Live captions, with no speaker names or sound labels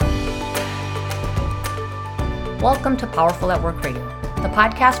Welcome to Powerful at Work Radio, the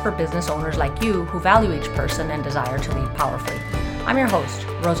podcast for business owners like you who value each person and desire to lead powerfully. I'm your host,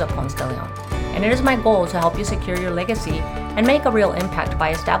 Rosa Ponce de Leon, and it is my goal to help you secure your legacy and make a real impact by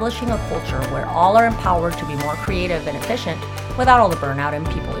establishing a culture where all are empowered to be more creative and efficient without all the burnout and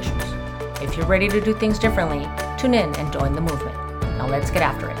people issues. If you're ready to do things differently, tune in and join the movement. Now let's get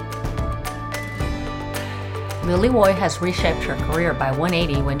after it. Lily Woy has reshaped her career by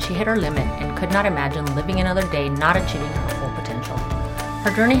 180 when she hit her limit and could not imagine living another day not achieving her full potential.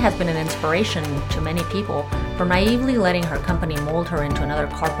 Her journey has been an inspiration to many people, from naively letting her company mold her into another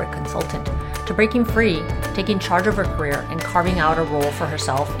corporate consultant, to breaking free, taking charge of her career, and carving out a role for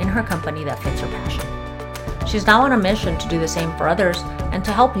herself in her company that fits her passion. She's now on a mission to do the same for others and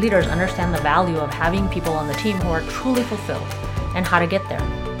to help leaders understand the value of having people on the team who are truly fulfilled and how to get there.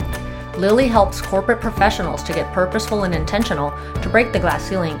 Lily helps corporate professionals to get purposeful and intentional, to break the glass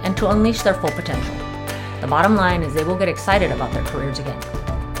ceiling, and to unleash their full potential. The bottom line is they will get excited about their careers again.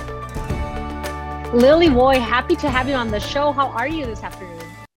 Lily Woy, happy to have you on the show. How are you this afternoon?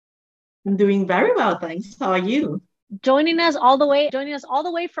 I'm doing very well, thanks. How are you? Joining us all the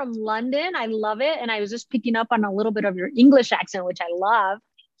way from London. I love it. And I was just picking up on a little bit of your English accent, which I love.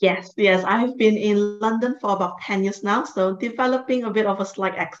 Yes. I've been in London for about 10 years now, so developing a bit of a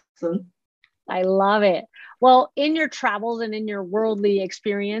slight accent. I love it. Well, in your travels and in your worldly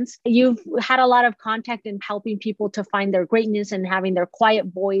experience, you've had a lot of contact in helping people to find their greatness and having their quiet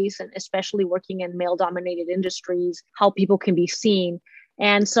voice, and especially working in male-dominated industries, how people can be seen.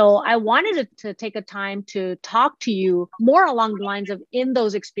 And so I wanted to take a time to talk to you more along the lines of, in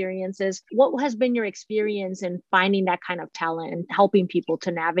those experiences, what has been your experience in finding that kind of talent and helping people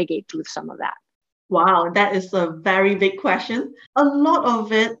to navigate through some of that? Wow, that is a very big question. A lot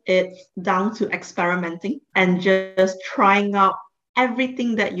of it's down to experimenting and just trying out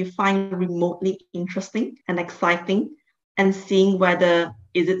everything that you find remotely interesting and exciting, and seeing whether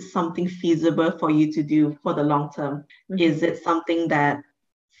is it something feasible for you to do for the long term. Mm-hmm. Is it something that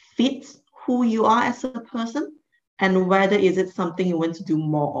fits who you are as a person, and whether is it something you want to do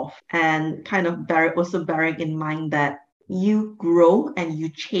more of, and kind of bearing in mind that you grow and you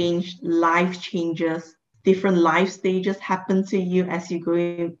change, life changes, different life stages happen to you as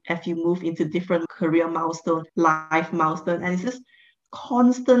you move into different career milestone, life milestone, and it's just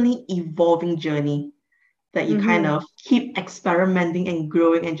constantly evolving journey that you kind of keep experimenting and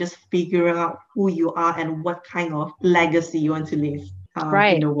growing and just figuring out who you are and what kind of legacy you want to leave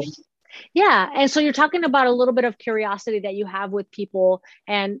in the world. Yeah. And so you're talking about a little bit of curiosity that you have with people.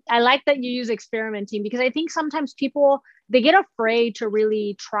 And I like that you use experimenting, because I think sometimes people, they get afraid to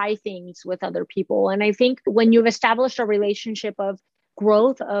really try things with other people. And I think when you've established a relationship of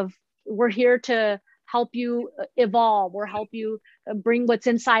growth, of we're here to help you evolve, or help you bring what's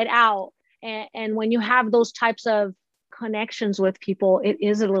inside out. And when you have those types of connections with people, it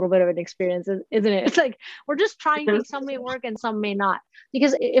is a little bit of an experience, isn't it? It's like we're just trying things. Some may work and some may not,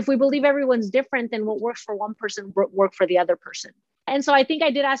 because if we believe everyone's different, then what works for one person work for the other person. And so I think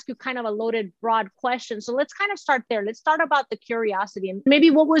I did ask you kind of a loaded, broad question. So let's kind of start there. Let's start about the curiosity, and maybe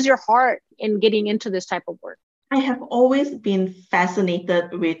what was your heart in getting into this type of work? I have always been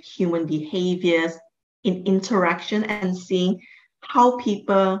fascinated with human behaviors in interaction, and seeing how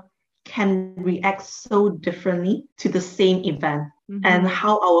people can react so differently to the same event, and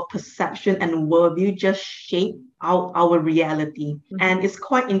how our perception and worldview just shape out our reality. And it's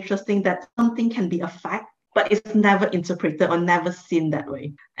quite interesting that something can be a fact, but it's never interpreted or never seen that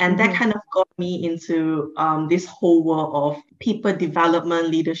way. And that kind of got me into this whole world of people development,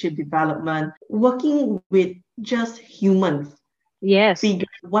 leadership development, working with just humans. Yes. Figure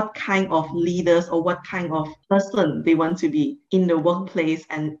what kind of leaders or what kind of person they want to be in the workplace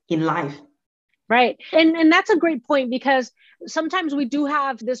and in life. Right. And that's a great point, because sometimes we do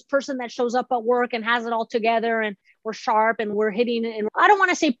have this person that shows up at work and has it all together, and we're sharp and we're hitting it. And I don't want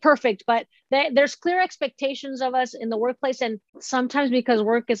to say perfect, but there's clear expectations of us in the workplace. And sometimes because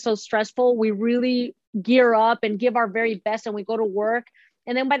work is so stressful, we really gear up and give our very best, and we go to work.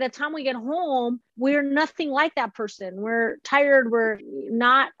 And then by the time we get home, we're nothing like that person. We're tired. We're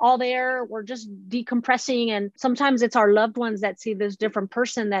not all there. We're just decompressing. And sometimes it's our loved ones that see this different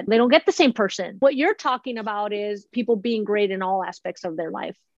person, that they don't get the same person. What you're talking about is people being great in all aspects of their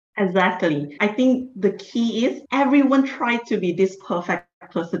life. Exactly. I think the key is everyone tries to be this perfect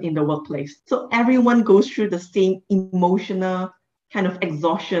person in the workplace. So everyone goes through the same emotional kind of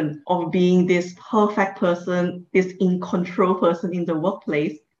exhaustion of being this perfect person, this in control person in the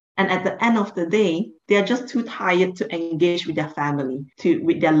workplace. And at the end of the day, they're just too tired to engage with their family,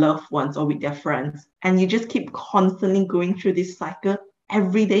 with their loved ones or with their friends. And you just keep constantly going through this cycle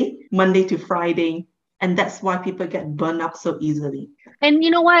every day, Monday to Friday, And that's why people get burned out so easily. And you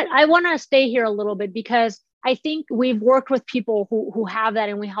know what? I want to stay here a little bit because I think we've worked with people who have that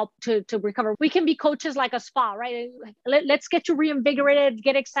and we help to recover. We can be coaches like a spa, right? Let's get you reinvigorated,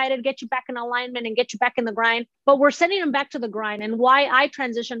 get excited, get you back in alignment and get you back in the grind. But we're sending them back to the grind. And why I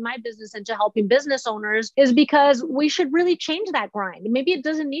transitioned my business into helping business owners is because we should really change that grind. Maybe it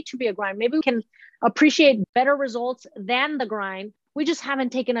doesn't need to be a grind. Maybe we can appreciate better results than the grind. We just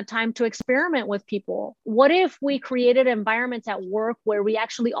haven't taken a time to experiment with people. What if we created environments at work where we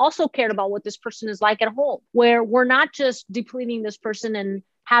actually also cared about what this person is like at home, where we're not just depleting this person and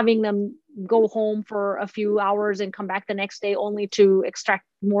having them go home for a few hours and come back the next day only to extract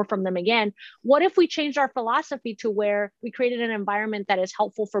more from them again? What if we changed our philosophy to where we created an environment that is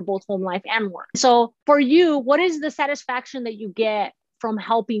helpful for both home life and work? So for you, what is the satisfaction that you get from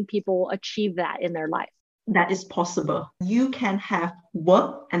helping people achieve that in their life? That is possible. You can have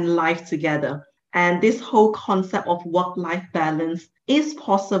work and life together. And this whole concept of work-life balance is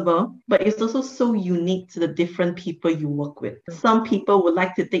possible, but it's also so unique to the different people you work with. Some people would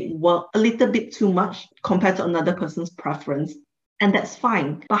like to take work a little bit too much compared to another person's preference. And that's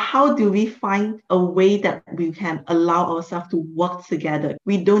fine. But how do we find a way that we can allow ourselves to work together?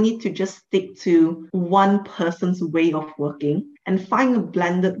 We don't need to just stick to one person's way of working and find a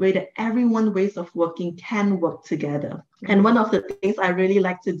blended way that everyone's ways of working can work together. And one of the things I really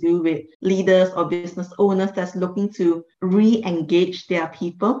like to do with leaders or business owners that's looking to re-engage their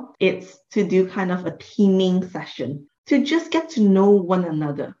people, it's to do kind of a teaming session to just get to know one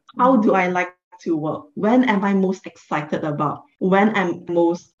another. How do I like to work? When am I most excited about? When I'm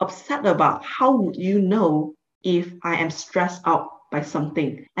most upset about? How would you know if I am stressed out by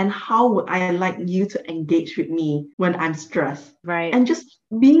something? And how would I like you to engage with me when I'm stressed? Right. And just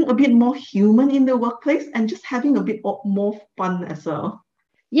being a bit more human in the workplace and just having a bit more fun as well.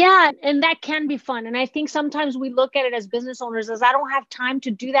 Yeah, and that can be fun. And I think sometimes we look at it as business owners as I don't have time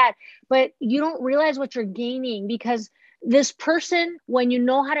to do that, but you don't realize what you're gaining because this person, when you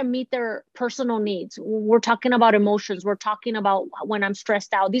know how to meet their personal needs, we're talking about emotions, we're talking about when I'm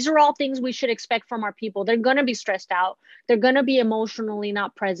stressed out. These are all things we should expect from our people. They're going to be stressed out. They're going to be emotionally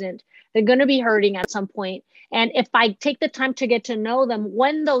not present. They're going to be hurting at some point. And if I take the time to get to know them,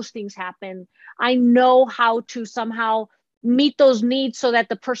 when those things happen, I know how to somehow meet those needs so that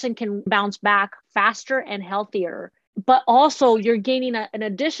the person can bounce back faster and healthier. But also you're gaining an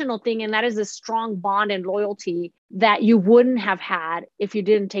additional thing, and that is a strong bond and loyalty that you wouldn't have had if you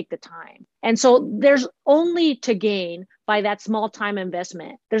didn't take the time. And so there's only to gain by that small time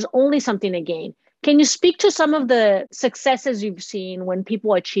investment. There's only something to gain. Can you speak to some of the successes you've seen when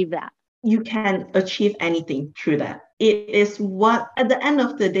people achieve that? You can achieve anything through that. It is what, at the end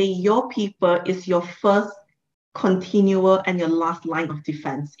of the day, your people is your first, continual, and your last line of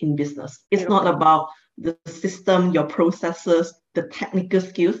defense in business. It's not about the system, your processes, the technical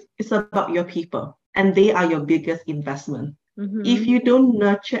skills. It's about your people, and they are your biggest investment. Mm-hmm. If you don't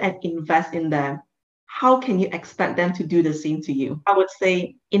nurture and invest in them, how can you expect them to do the same to you? I would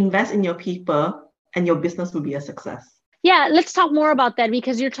say invest in your people and your business will be a success. Yeah, let's talk more about that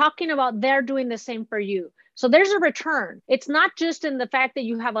because you're talking about they're doing the same for you. So there's a return. It's not just in the fact that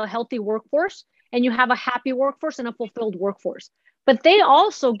you have a healthy workforce and you have a happy workforce and a fulfilled workforce, but they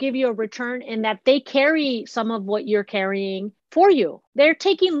also give you a return in that they carry some of what you're carrying for you. They're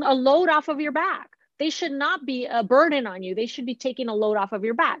taking a load off of your back. They should not be a burden on you. They should be taking a load off of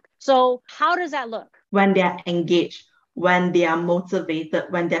your back. So how does that look? When they're engaged, when they are motivated,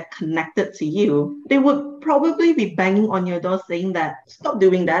 when they're connected to you, they would probably be banging on your door saying that, stop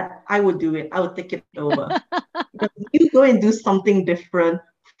doing that. I would do it. I would take it over. You go and do something different.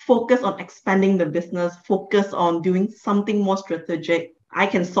 Focus on expanding the business. Focus on doing something more strategic. I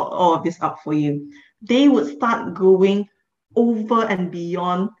can sort all of this out for you. They would start going over and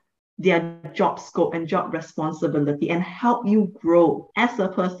beyond their job scope and job responsibility and help you grow as a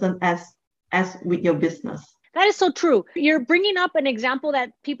person, as with your business. That is so true. You're bringing up an example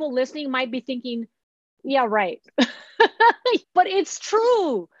that people listening might be thinking, yeah, right. But it's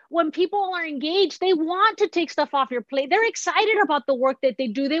true. When people are engaged, they want to take stuff off your plate. They're excited about the work that they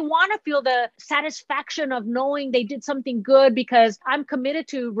do. They want to feel the satisfaction of knowing they did something good because I'm committed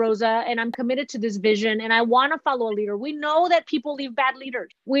to Rosa and I'm committed to this vision and I want to follow a leader. We know that people leave bad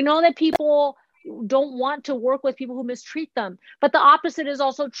leaders. We know that people don't want to work with people who mistreat them. But the opposite is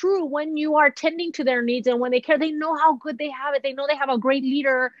also true. When you are tending to their needs and when they care, they know how good they have it. They know they have a great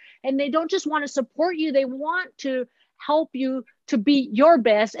leader and they don't just want to support you. They want to help you to be your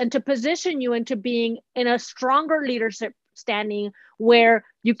best and to position you into being in a stronger leadership standing where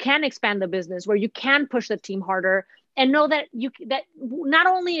you can expand the business, where you can push the team harder and know that that not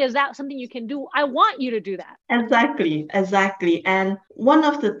only is that something you can do, I want you to do that. Exactly. And one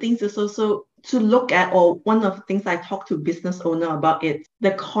of the things is also to look at, or one of the things I talk to business owner about, it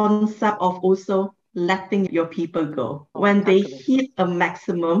the concept of also letting your people go. When they hit a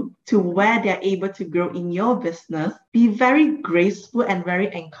maximum to where they're able to grow in your business, be very graceful and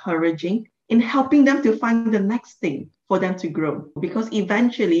very encouraging in helping them to find the next thing for them to grow. Because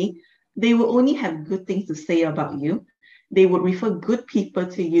eventually they will only have good things to say about you. They would refer good people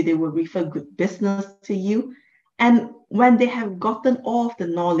to you. They will refer good business to you. And when they have gotten all of the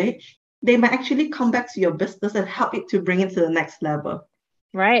knowledge, they might actually come back to your business and help it to bring it to the next level.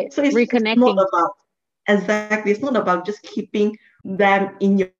 Right. So it's not about, exactly, it's not about just keeping them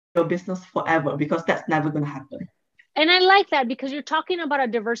in your business forever, because that's never going to happen. And I like that, because you're talking about a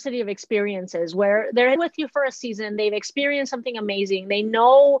diversity of experiences where they're with you for a season. They've experienced something amazing. They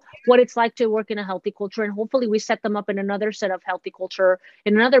know what it's like to work in a healthy culture. And hopefully we set them up in another set of healthy culture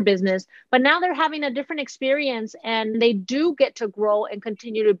in another business. But now they're having a different experience, and they do get to grow and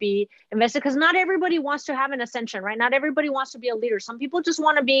continue to be invested, because not everybody wants to have an ascension, right? Not everybody wants to be a leader. Some people just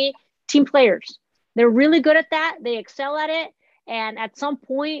want to be team players. They're really good at that. They excel at it. And at some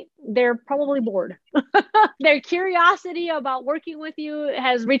point, they're probably bored. Their curiosity about working with you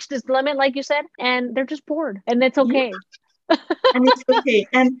has reached this limit, like you said, and they're just bored. And it's okay. Yeah. And it's okay.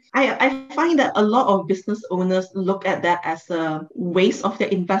 And I find that a lot of business owners look at that as a waste of their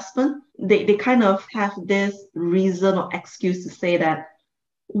investment. They kind of have this reason or excuse to say that,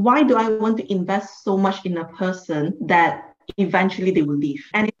 why do I want to invest so much in a person that eventually they will leave?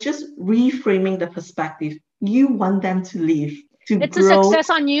 And it's just reframing the perspective. You want them to leave. It's grow. A success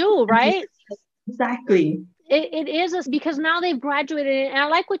on you, right? Exactly. It is, because now they've graduated. And I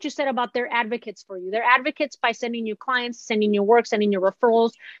like what you said about they're advocates for you. They're advocates by sending you clients, sending you work, sending you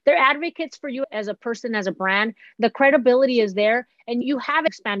referrals. They're advocates for you as a person, as a brand. The credibility is there, and you have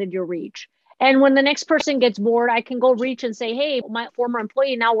expanded your reach. And when the next person gets bored, I can go reach and say, hey, my former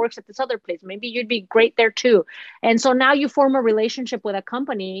employee now works at this other place. Maybe you'd be great there too. And so now you form a relationship with a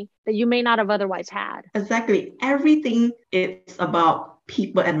company that you may not have otherwise had. Exactly. Everything is about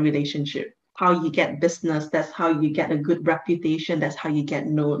people and relationship. How you get business, that's how you get a good reputation, that's how you get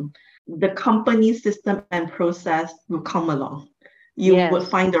known. The company system and process will come along. You will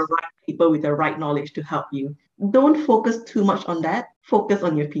find the right people with the right knowledge to help you. Don't focus too much on that. Focus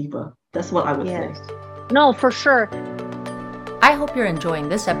on your people. That's what I would say. No, for sure. I hope you're enjoying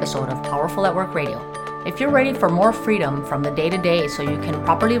this episode of Powerful at Work Radio. If you're ready for more freedom from the day-to-day so you can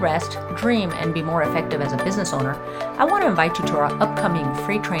properly rest, dream, and be more effective as a business owner, I want to invite you to our upcoming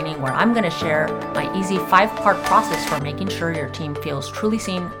free training where I'm going to share my easy 5-part process for making sure your team feels truly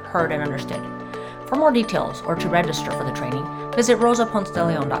seen, heard, and understood. For more details or to register for the training, visit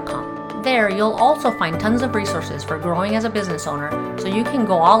rosaponcedeleon.com. There, you'll also find tons of resources for growing as a business owner so you can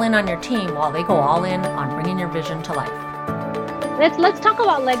go all in on your team while they go all in on bringing your vision to life. Let's talk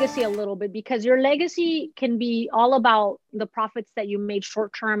about legacy a little bit, because your legacy can be all about the profits that you made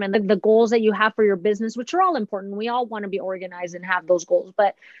short term and the goals that you have for your business, which are all important. We all want to be organized and have those goals.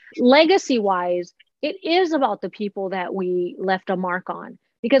 But legacy wise, it is about the people that we left a mark on.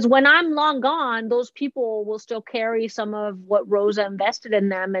 Because when I'm long gone, those people will still carry some of what Rosa invested in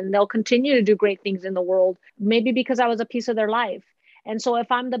them, and they'll continue to do great things in the world, maybe because I was a piece of their life. And so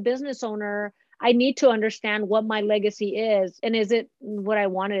if I'm the business owner, I need to understand what my legacy is, and is it what I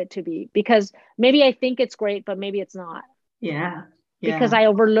wanted it to be? Because maybe I think it's great, but maybe it's not. Yeah. Because I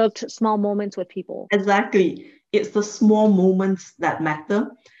overlooked small moments with people. Exactly. It's the small moments that matter.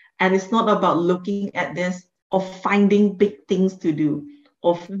 And it's not about looking at this or finding big things to do,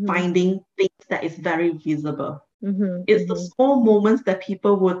 or finding things that is very visible. It's the small moments that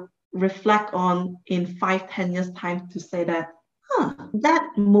people would reflect on in 5-10 years time to say that, that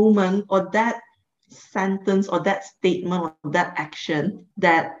moment or that sentence or that statement or that action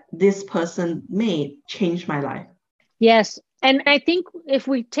that this person made changed my life. Yes. And I think if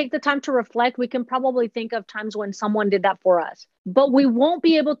we take the time to reflect, we can probably think of times when someone did that for us. But we won't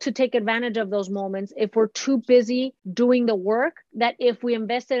be able to take advantage of those moments if we're too busy doing the work, that if we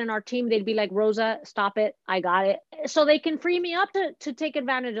invested in our team, they'd be like, Rosa, stop it. I got it. So they can free me up to take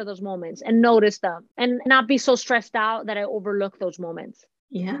advantage of those moments and notice them and not be so stressed out that I overlook those moments.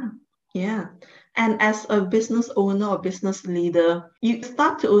 Yeah. And as a business owner or business leader, you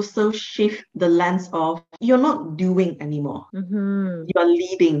start to also shift the lens of you're not doing anymore. You're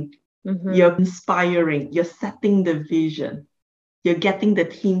leading, you're inspiring, you're setting the vision, you're getting the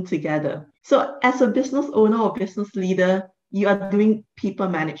team together. So as a business owner or business leader, you are doing people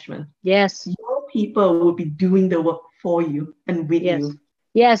management. Yes. Your people will be doing the work for you and with you.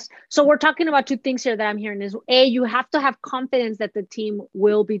 Yes. So we're talking about two things here that I'm hearing is A, you have to have confidence that the team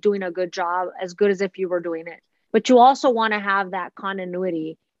will be doing a good job, as good as if you were doing it. But you also want to have that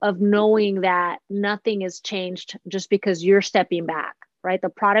continuity of knowing that nothing is changed just because you're stepping back, right? The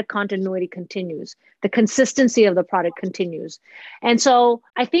product continuity continues. The consistency of the product continues. And so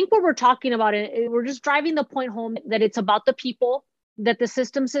I think what we're talking about, we're just driving the point home that it's about the people, that the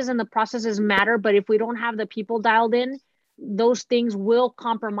systems and the processes matter. But if we don't have the people dialed in, those things will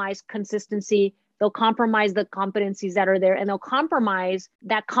compromise consistency. They'll compromise the competencies that are there, and they'll compromise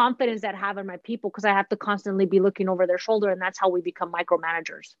that confidence that I have in my people, because I have to constantly be looking over their shoulder. And that's how we become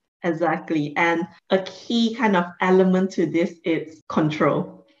micromanagers. Exactly. And a key kind of element to this is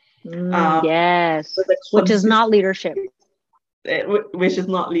control. Yes, which is not leadership. Which is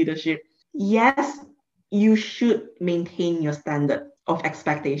not leadership. Yes, you should maintain your standard of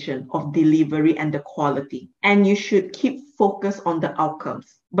expectation of delivery and the quality. And you should keep focus on the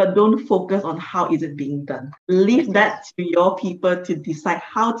outcomes, but don't focus on how is it being done. Leave that to your people to decide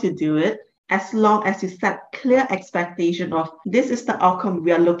how to do it, as long as you set clear expectation of this is the outcome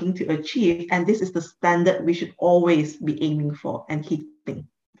we are looking to achieve, and this is the standard we should always be aiming for and keeping.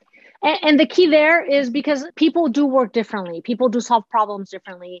 And the key there is because people do work differently. People do solve problems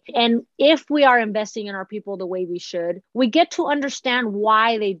differently. And if we are investing in our people the way we should, we get to understand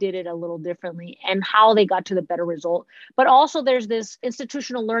why they did it a little differently and how they got to the better result. But also there's this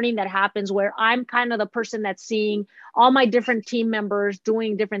institutional learning that happens where I'm kind of the person that's seeing all my different team members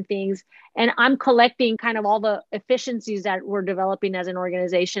doing different things. And I'm collecting kind of all the efficiencies that we're developing as an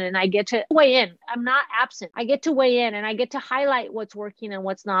organization. And I get to weigh in. I'm not absent. I get to weigh in and I get to highlight what's working and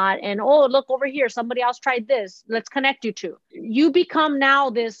what's not. And, oh, look over here, somebody else tried this. Let's connect you two. You become now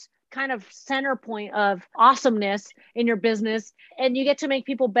this kind of center point of awesomeness in your business. And you get to make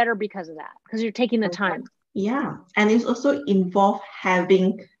people better because of that, because you're taking the time. Yeah. And it's also involved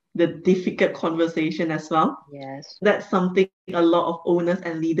having the difficult conversation as well. Yes. That's something a lot of owners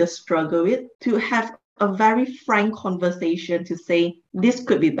and leaders struggle with, to have a very frank conversation to say, this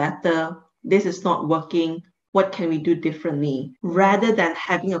could be better, this is not working, what can we do differently? Rather than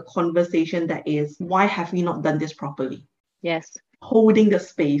having a conversation that is, why have we not done this properly? Yes. Holding the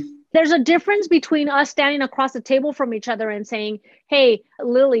space. There's a difference between us standing across the table from each other and saying, hey,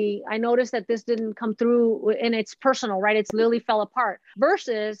 Lily, I noticed that this didn't come through and it's personal, right? It's Lily fell apart,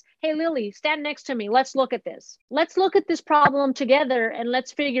 versus, hey, Lily, stand next to me. Let's look at this. Let's look at this problem together and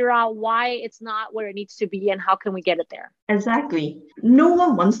let's figure out why it's not where it needs to be and how can we get it there. Exactly. No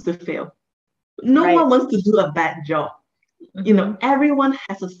one wants to fail. No one wants to do a bad job. Mm-hmm. You know, everyone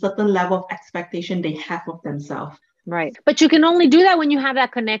has a certain level of expectation they have of themselves. Right. But you can only do that when you have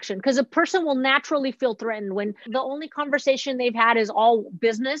that connection, because a person will naturally feel threatened when the only conversation they've had is all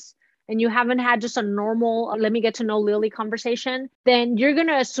business and you haven't had just a normal, let me get to know Lily conversation. Then you're going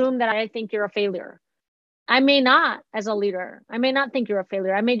to assume that I think you're a failure. I may not, as a leader. I may not think you're a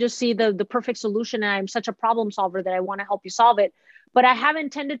failure. I may just see the perfect solution and I'm such a problem solver that I want to help you solve it. But I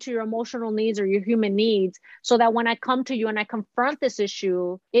haven't tended to your emotional needs or your human needs, so that when I come to you and I confront this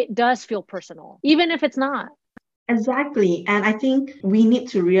issue, it does feel personal, even if it's not. Exactly. And I think we need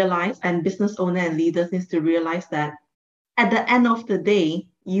to realize, and business owners and leaders need to realize, that at the end of the day,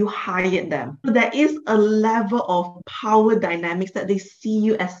 you hired them. There is a level of power dynamics that they see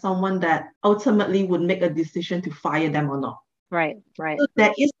you as someone that ultimately would make a decision to fire them or not. Right. So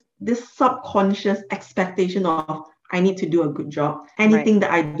there is this subconscious expectation of, I need to do a good job. Anything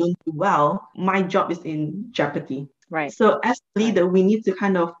that I don't do well, my job is in jeopardy. Right. So as a leader, we need to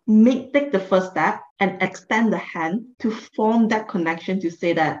kind of take the first step and extend the hand to form that connection, to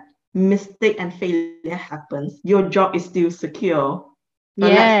say that mistake and failure happens. Your job is still secure.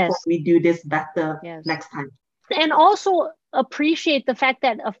 But let's we do this better next time. And also appreciate the fact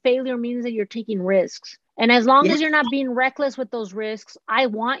that a failure means that you're taking risks. And as long as you're not being reckless with those risks, I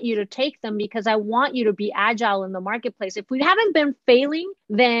want you to take them, because I want you to be agile in the marketplace. If we haven't been failing,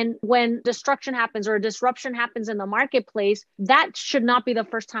 then when destruction happens or a disruption happens in the marketplace, that should not be the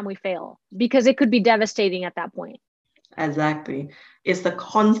first time we fail, because it could be devastating at that point. Exactly. It's the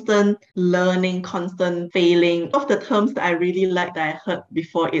constant learning, constant failing. One of the terms that I really like that I heard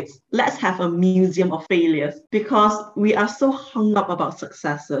before, it's let's have a museum of failures, because we are so hung up about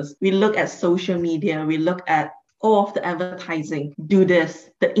successes. We look at social media, we look at all of the advertising, do this,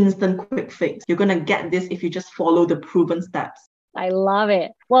 the instant quick fix. You're going to get this if you just follow the proven steps. I love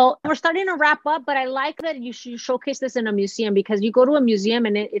it. Well, we're starting to wrap up, but I like that you showcase this in a museum, because you go to a museum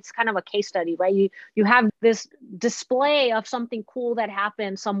and it's kind of a case study, right? You have this display of something cool that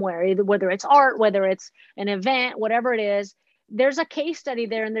happened somewhere, either whether it's art, whether it's an event, whatever it is, there's a case study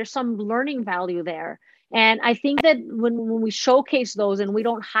there and there's some learning value there. And I think that when we showcase those and we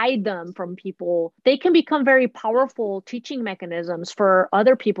don't hide them from people, they can become very powerful teaching mechanisms for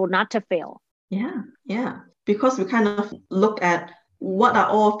other people not to fail. Yeah. Because we kind of look at what are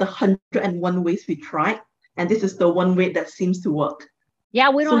all of the 101 ways we tried, and this is the one way that seems to work. Yeah,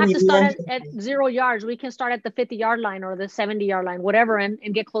 we don't have to start at 0 yards. We can start at the 50-yard line or the 70-yard line, whatever, and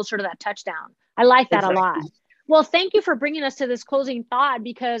get closer to that touchdown. I like that a lot. Well, thank you for bringing us to this closing thought,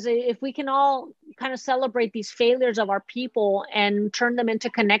 because if we can all kind of celebrate these failures of our people and turn them into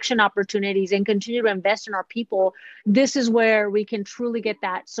connection opportunities and continue to invest in our people, this is where we can truly get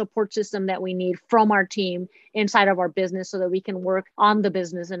that support system that we need from our team inside of our business so that we can work on the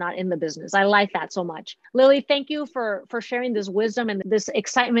business and not in the business. I like that so much. Lily, thank you for sharing this wisdom and this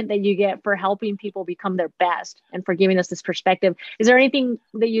excitement that you get for helping people become their best and for giving us this perspective. Is there anything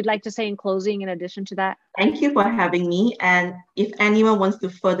that you'd like to say in closing in addition to that? Thank you for having me. And if anyone wants to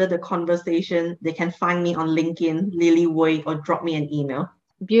further the conversation, they can find me on LinkedIn, Lily Wei, or drop me an email.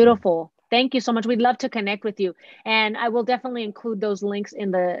 Beautiful. Thank you so much. We'd love to connect with you. And I will definitely include those links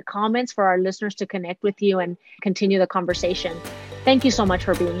in the comments for our listeners to connect with you and continue the conversation. Thank you so much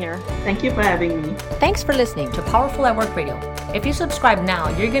for being here. Thank you for having me. Thanks for listening to Powerful at Work Radio. If you subscribe now,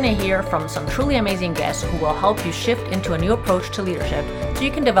 you're going to hear from some truly amazing guests who will help you shift into a new approach to leadership so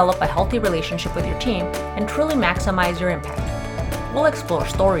you can develop a healthy relationship with your team and truly maximize your impact. We'll explore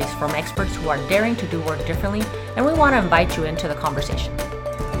stories from experts who are daring to do work differently, and we want to invite you into the conversation.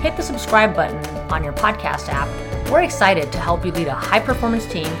 Hit the subscribe button on your podcast app. We're excited to help you lead a high-performance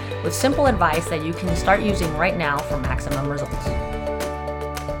team with simple advice that you can start using right now for maximum results.